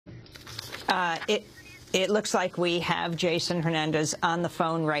It looks like we have Jason Hernandez on the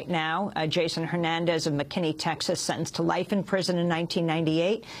phone right now. Jason Hernandez of McKinney, Texas, sentenced to life in prison in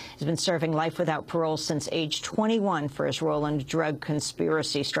 1998. He's been serving life without parole since age 21 for his role in a drug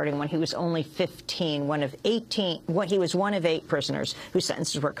conspiracy, starting when he was only 15. He was one of 8 prisoners whose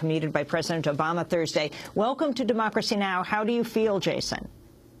sentences were commuted by President Obama Thursday. Welcome to Democracy Now! How do you feel, Jason?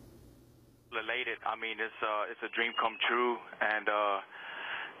 Elated. I mean, it's a dream come true, and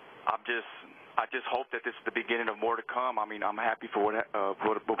I just hope that this is the beginning of more to come. I mean, I'm happy for what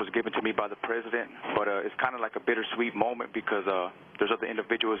was given to me by the president, but it's kind of like a bittersweet moment because there's other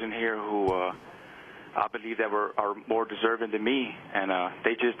individuals in here who I believe that are more deserving than me, and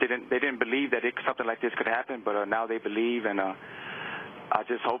they didn't believe that something like this could happen, but now they believe, and I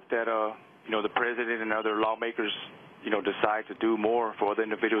just hope that the president and other lawmakers decide to do more for other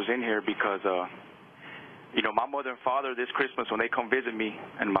individuals in here because. My mother and father this Christmas, when they come visit me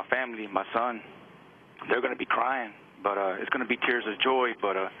and my family, my son, they're going to be crying, but it's going to be tears of joy.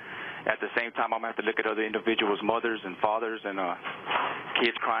 But at the same time, I'm going to have to look at other individuals' mothers and fathers and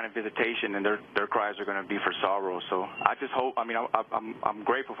kids crying in visitation, and their cries are going to be for sorrow. So I just hope, I'm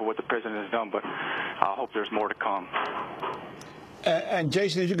grateful for what the president has done, but I hope there's more to come. And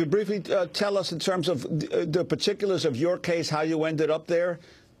Jason, if you could briefly tell us in terms of the particulars of your case, how you ended up there.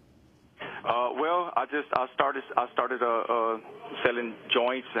 Well, I started selling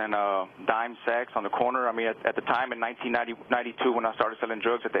joints and dime sacks on the corner. I mean, at the time in 1992, when I started selling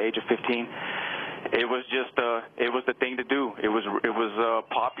drugs at the age of 15, it was just it was the thing to do. It was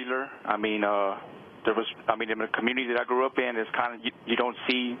popular. I mean, in the community that I grew up in, it's kind of you don't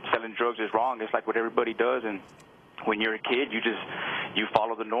see selling drugs as wrong. It's like what everybody does, and when you're a kid, you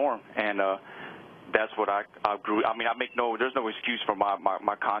follow the norm, and that's what I grew. I mean, there's no excuse for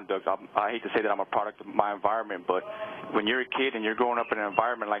my conduct. I hate to say that I'm a product of my environment, but when you're a kid and you're growing up in an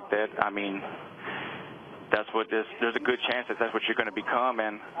environment like that, I mean, there's a good chance that that's what you're going to become.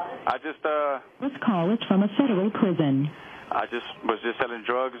 And I just This call is from a federal prison. I was just selling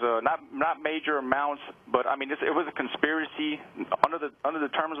drugs, not major amounts, but I mean, it was a conspiracy under the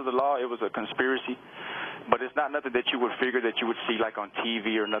terms of the law. It was a conspiracy, but it's not nothing that you would figure that you would see like on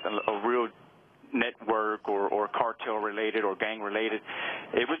TV or nothing, a real network or cartel related or gang related.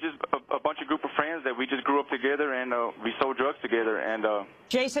 It was just a bunch of group of friends that we just grew up together, and we sold drugs together. And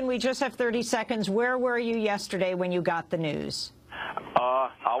Jason, we just have 30 seconds. Where were you yesterday when you got the news?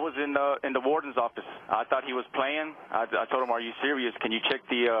 I was in the warden's office. I thought he was playing. I told him, "Are you serious? Can you check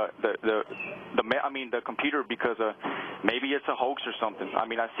the computer because maybe it's a hoax or something." I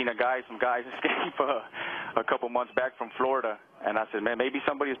mean, I've seen some guys escape a couple months back from Florida, and I said, "Man, maybe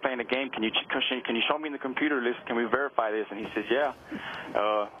somebody is playing a game. Can you show me in the computer list? Can we verify this?" And he says, "Yeah,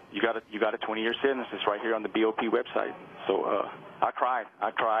 you got a 20-year sentence. It's right here on the BOP website." So I cried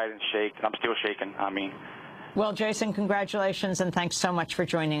and shook, and I'm still shaking. I mean. Well, Jason, congratulations, and thanks so much for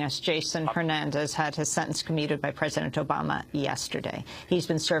joining us. Jason Hernandez had his sentence commuted by President Obama yesterday. He's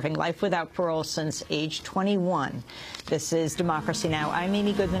been serving life without parole since age 21. This is Democracy Now! I'm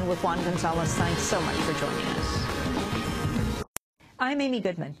Amy Goodman with Juan Gonzalez. Thanks so much for joining us. I'm Amy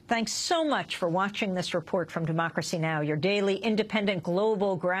Goodman. Thanks so much for watching this report from Democracy Now!, your daily, independent,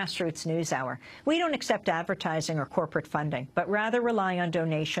 global grassroots news hour. We don't accept advertising or corporate funding, but rather rely on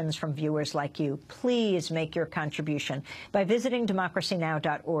donations from viewers like you. Please make your contribution by visiting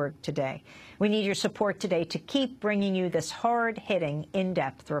democracynow.org today. We need your support today to keep bringing you this hard-hitting,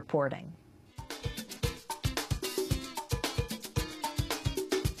 in-depth reporting.